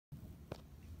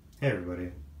Hey everybody,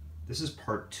 this is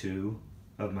part 2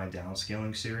 of my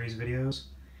downscaling series videos,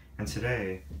 and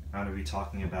today I'm going to be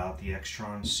talking about the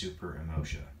Extron Super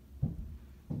Emotia.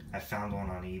 I found one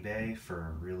on eBay for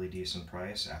a really decent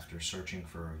price after searching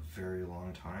for a very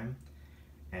long time,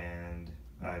 and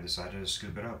I decided to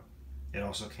scoop it up. It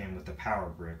also came with the power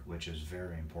brick, which is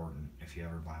very important. If you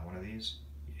ever buy one of these,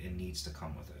 it needs to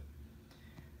come with it.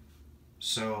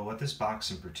 So what this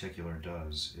box in particular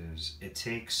does is it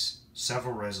takes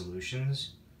several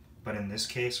resolutions, but in this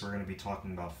case we're going to be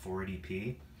talking about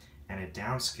 480p, and it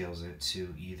downscales it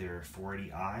to either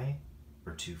 480i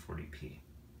or 240p.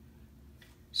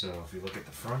 So if you look at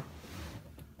the front,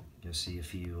 you'll see a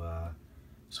few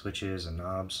switches and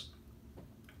knobs.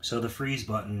 So the freeze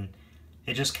button,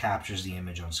 it just captures the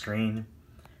image on screen.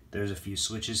 There's a few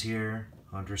switches here: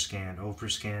 underscan,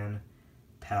 overscan,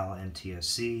 PAL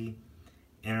NTSC,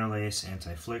 interlace,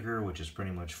 anti-flicker, which is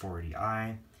pretty much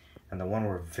 480i, and the one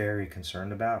we're very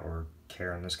concerned about, or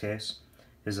care in this case,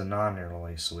 is a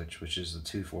non-interlace switch, which is the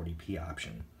 240p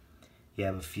option. You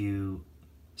have a few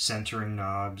centering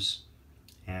knobs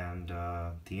and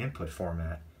the input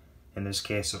format. In this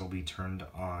case it'll be turned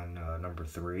on number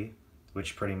 3,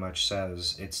 which pretty much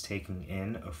says it's taking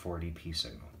in a 480p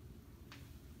signal.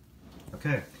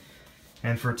 Okay,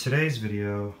 and for today's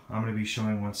video I'm going to be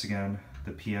showing once again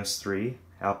the PS3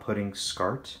 outputting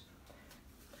SCART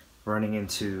running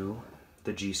into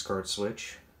the G-SCART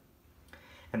switch.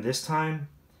 And this time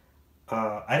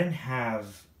I didn't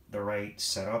have the right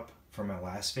setup for my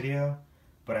last video,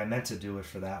 but I meant to do it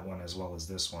for that one as well as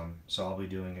this one, so I'll be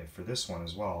doing it for this one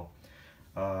as well.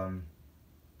 I'll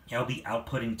be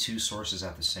outputting 2 sources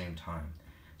at the same time.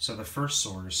 So the first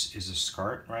source is a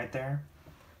SCART right there,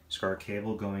 SCART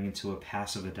cable going into a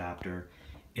passive adapter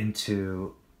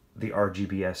into the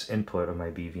RGBS input of my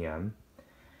BVM.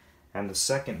 And the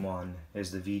second one is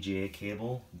the VGA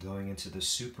cable going into the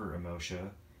Super Emotia,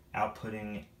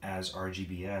 outputting as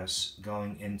RGBS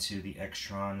going into the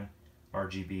Extron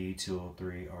RGB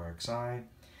 203 RXI,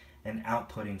 and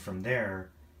outputting from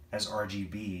there as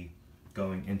RGB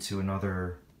going into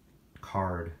another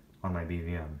card on my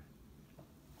BVM.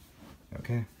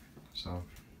 Okay, so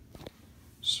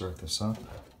start this up.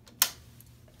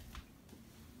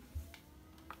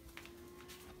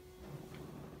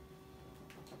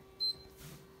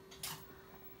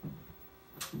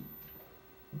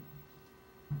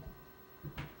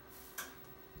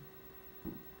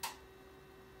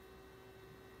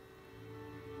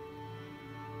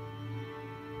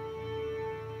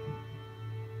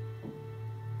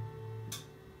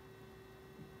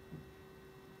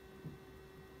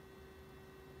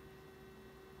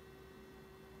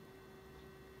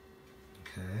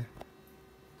 Okay.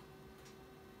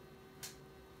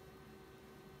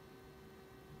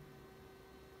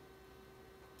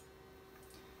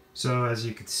 So as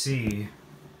you can see,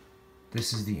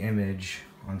 this is the image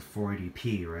on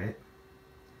 480p, right?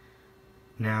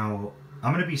 Now,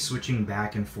 I'm going to be switching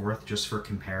back and forth just for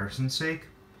comparison's sake,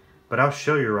 but I'll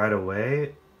show you right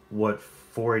away what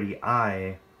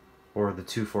 480i or the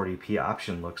 240p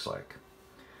option looks like.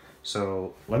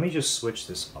 So let me just switch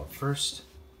this up first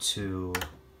to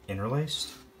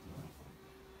interlaced.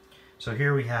 So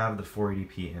here we have the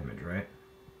 480p image, right?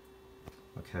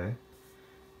 Okay,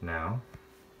 now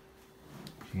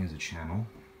change the channel,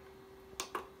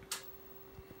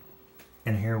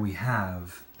 and here we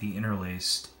have the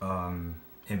interlaced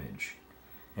image,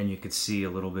 and you could see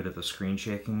a little bit of the screen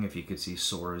shaking. If you could see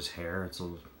Sora's hair, it's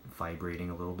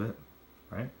vibrating a little bit,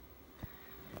 right?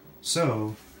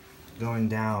 So going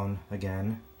down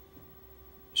again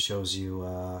shows you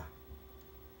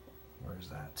where's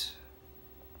that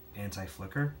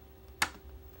anti-flicker.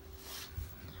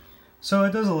 So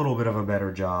it does a little bit of a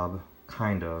better job,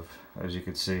 kind of. As you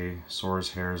could see,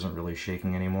 Sora's hair isn't really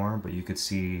shaking anymore, but you could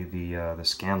see the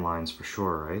scan lines for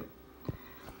sure, right?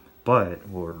 But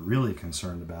what we're really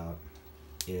concerned about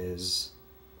is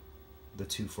the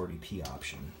 240p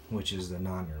option, which is the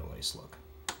non-interlace look.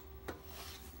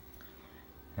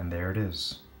 And there it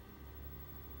is.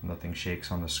 Nothing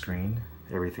shakes on the screen.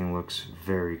 Everything looks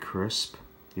very crisp.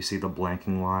 You see the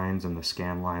blanking lines and the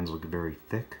scan lines look very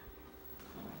thick.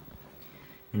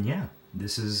 And yeah,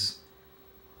 this is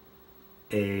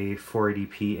a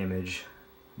 480p image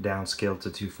downscaled to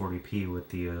 240p with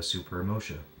the Super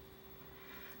Emotia.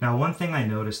 Now, one thing I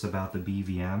noticed about the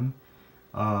BVM,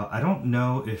 I don't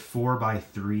know if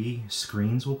 4x3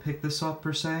 screens will pick this up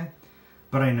per se,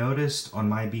 but I noticed on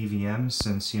my BVM,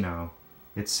 since, you know,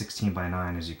 it's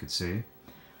 16:9 as you could see,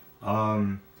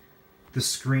 the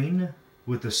screen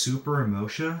with the Super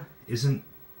Emotia isn't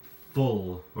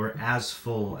full, or as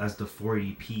full as the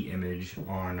 480p image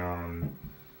on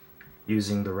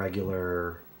using the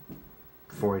regular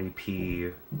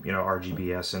 480p,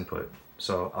 RGBS input.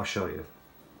 So I'll show you.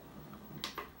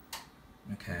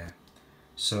 Okay,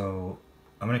 so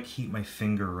I'm gonna keep my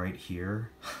finger right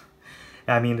here.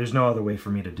 I mean, there's no other way for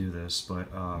me to do this, but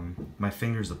my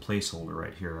finger's the placeholder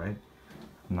right here, right?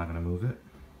 I'm not gonna move it.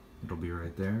 It'll be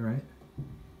right there, right?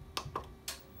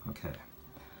 Okay,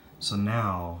 so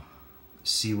now,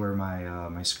 see where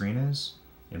my screen is?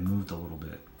 It moved a little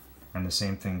bit. And the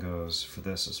same thing goes for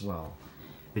this as well.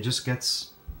 It just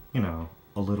gets, a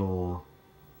little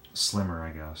slimmer,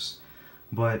 I guess.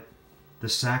 But the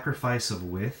sacrifice of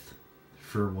width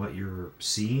for what you're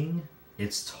seeing,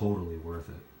 it's totally worth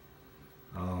it.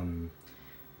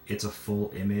 It's a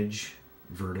full image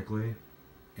vertically,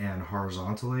 and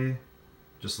horizontally,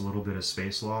 just a little bit of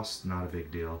space loss, not a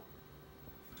big deal.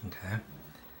 Okay,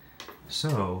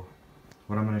 so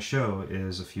what I'm going to show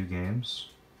is a few games.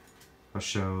 I'll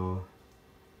show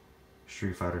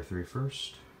Street Fighter 3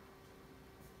 first.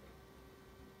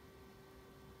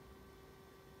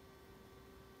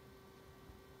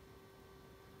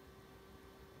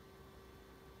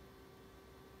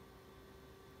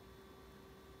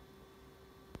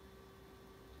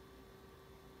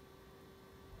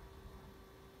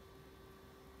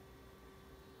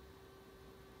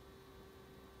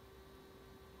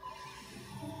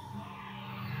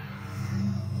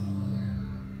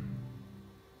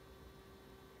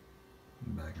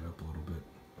 Back it up a little bit.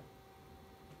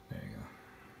 There you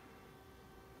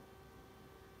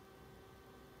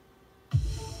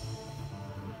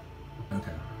go.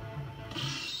 Okay.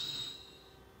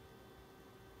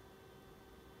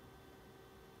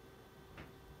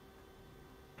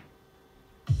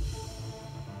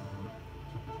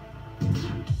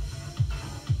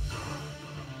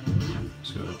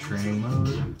 Let's go to training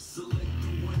mode.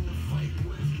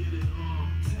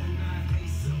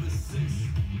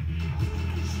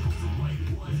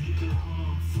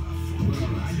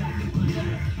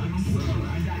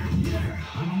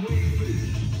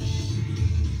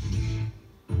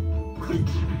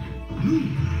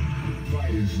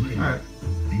 Alright,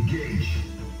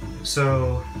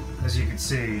 so as you can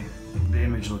see, the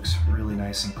image looks really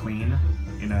nice and clean,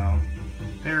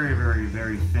 very, very,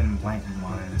 very thin blanking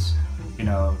lines,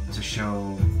 to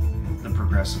show the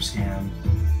progressive scan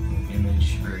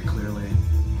image very clearly.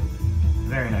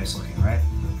 Very nice looking, right?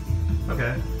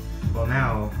 Okay, well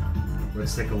now,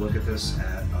 let's take a look at this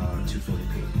at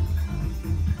 240p.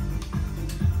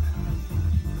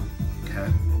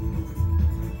 Okay.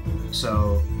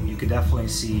 So you could definitely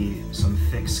see some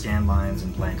thick scan lines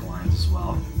and blank lines as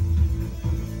well.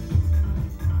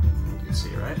 You can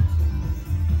see, right?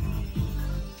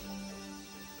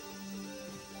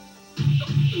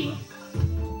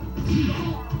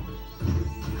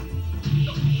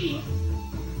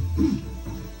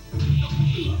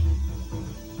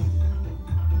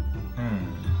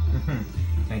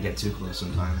 Can't get too close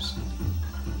sometimes.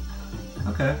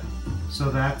 Okay, so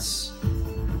that's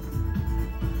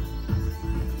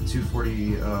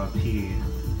 240p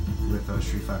with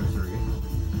Street Fighter 3.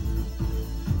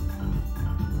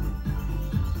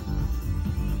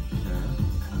 Okay.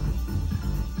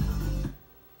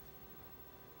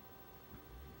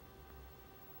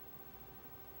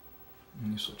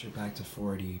 And you switch it back to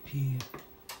 480p.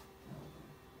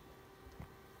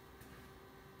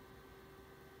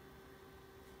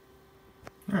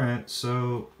 Alright,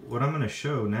 so what I'm going to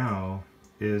show now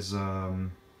is I'll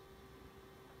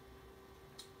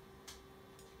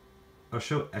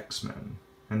show XMen,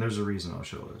 and there's a reason I'll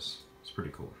show this. It's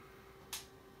pretty cool.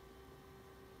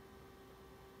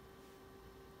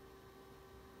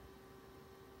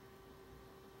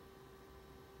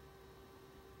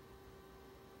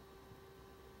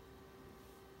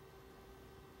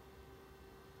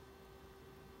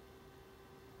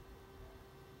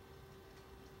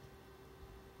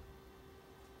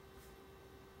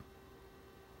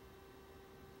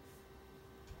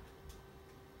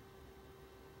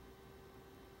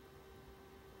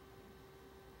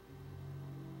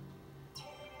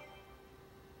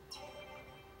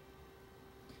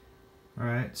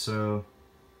 Alright, so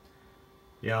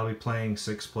yeah, I'll be playing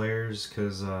 6 players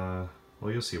because, well,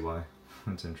 you'll see why.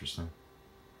 That's interesting.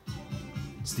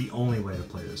 It's the only way to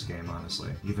play this game, honestly,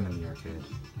 even in the arcade.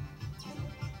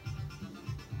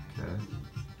 Okay.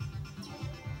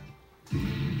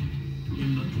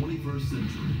 In the 21st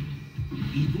century,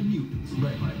 evil mutants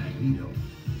led by Magneto.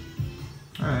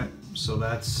 Alright, so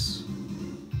that's...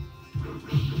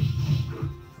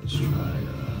 Let's try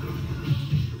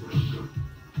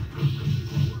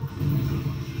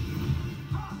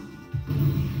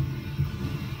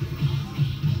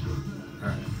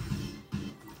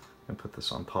I put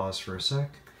this on pause for a sec.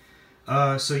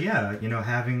 So yeah, you know,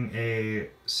 having a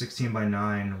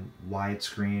 16:9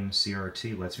 widescreen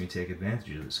CRT lets me take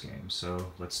advantage of this game.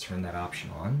 So let's turn that option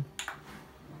on.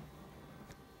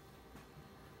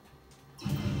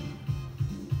 Let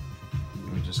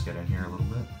me just get in here a little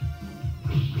bit.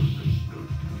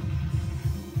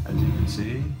 As you can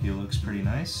see, he looks pretty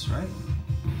nice, right?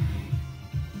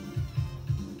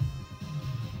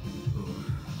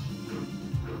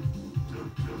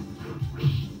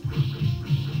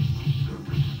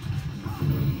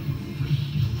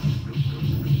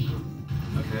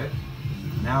 Okay,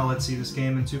 now let's see this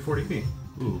game in 240p.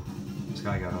 Ooh, this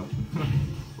guy got up.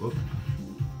 Whoop.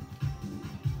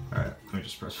 Alright, let me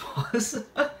just press pause.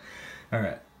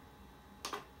 Alright.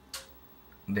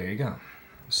 There you go.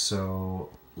 So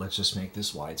let's just make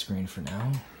this widescreen for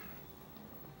now.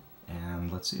 And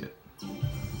let's see it.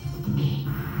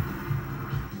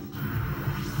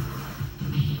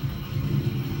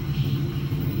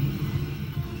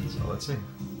 So let's see.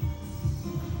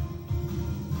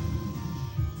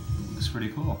 Looks pretty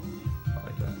cool. I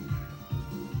like that.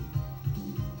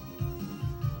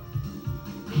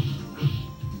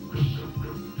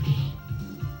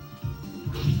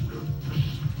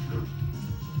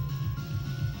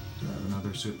 Do I have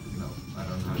another super? No, I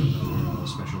don't have another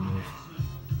special move.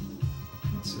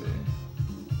 Let's see.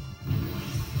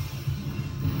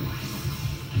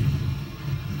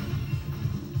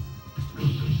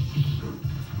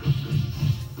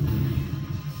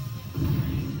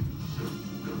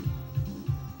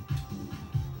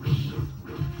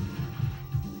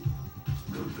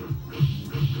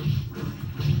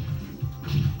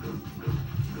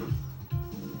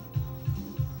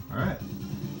 Alright,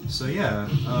 so yeah,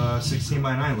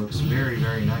 16:9 looks very,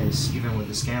 very nice, even with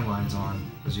the scan lines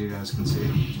on, as you guys can see.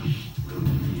 So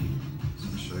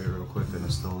I'll show you real quick in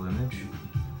a still image.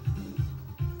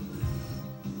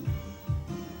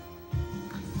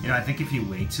 You know, I think if you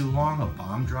wait too long, a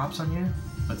bomb drops on you.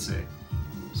 Let's see.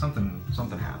 Something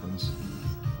happens,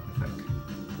 I think.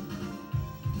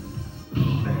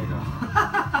 There you go.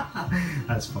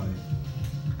 That's funny.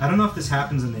 I don't know if this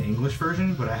happens in the English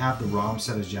version, but I have the ROM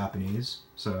set as Japanese,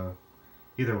 so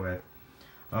either way.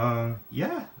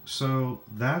 Yeah, so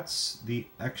that's the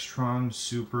Extron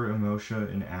Super Emotia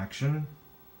in action.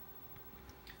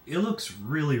 It looks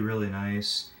really, really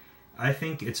nice. I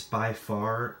think it's by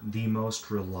far the most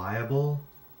reliable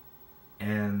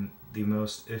and the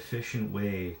most efficient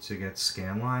way to get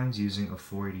scan lines using a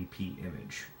 480p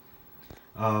image.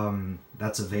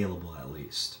 That's available, at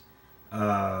least.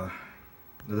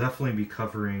 They'll definitely be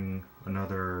covering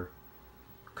another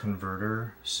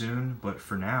converter soon, but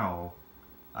for now,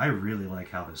 I really like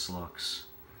how this looks.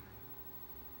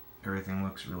 Everything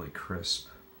looks really crisp.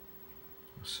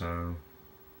 So,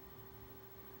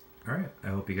 alright, I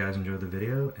hope you guys enjoyed the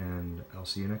video, and I'll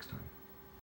see you next time.